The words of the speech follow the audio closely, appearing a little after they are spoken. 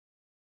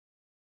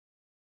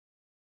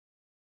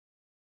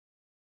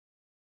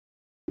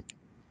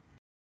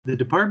The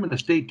Department of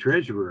State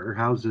Treasurer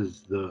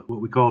houses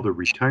what we call the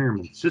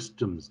Retirement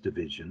Systems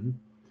Division.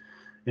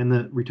 And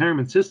the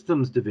Retirement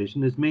Systems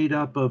Division is made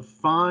up of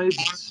 5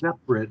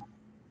 separate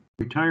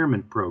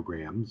retirement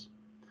programs: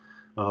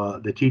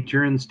 the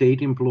Teacher and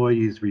State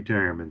Employees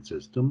Retirement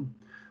System,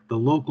 the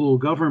Local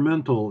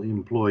Governmental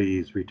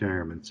Employees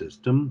Retirement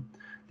System,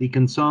 the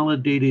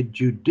Consolidated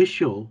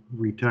Judicial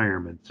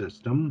Retirement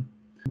System,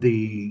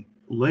 the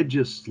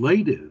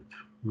Legislative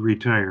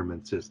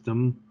Retirement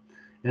System,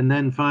 and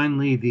then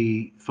finally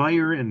the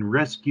Fire and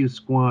Rescue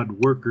Squad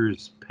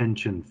Workers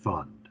Pension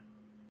Fund.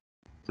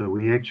 So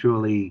we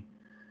actually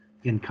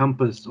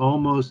encompass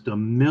almost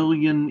 1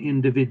 million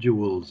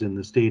individuals in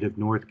the state of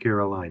North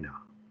Carolina.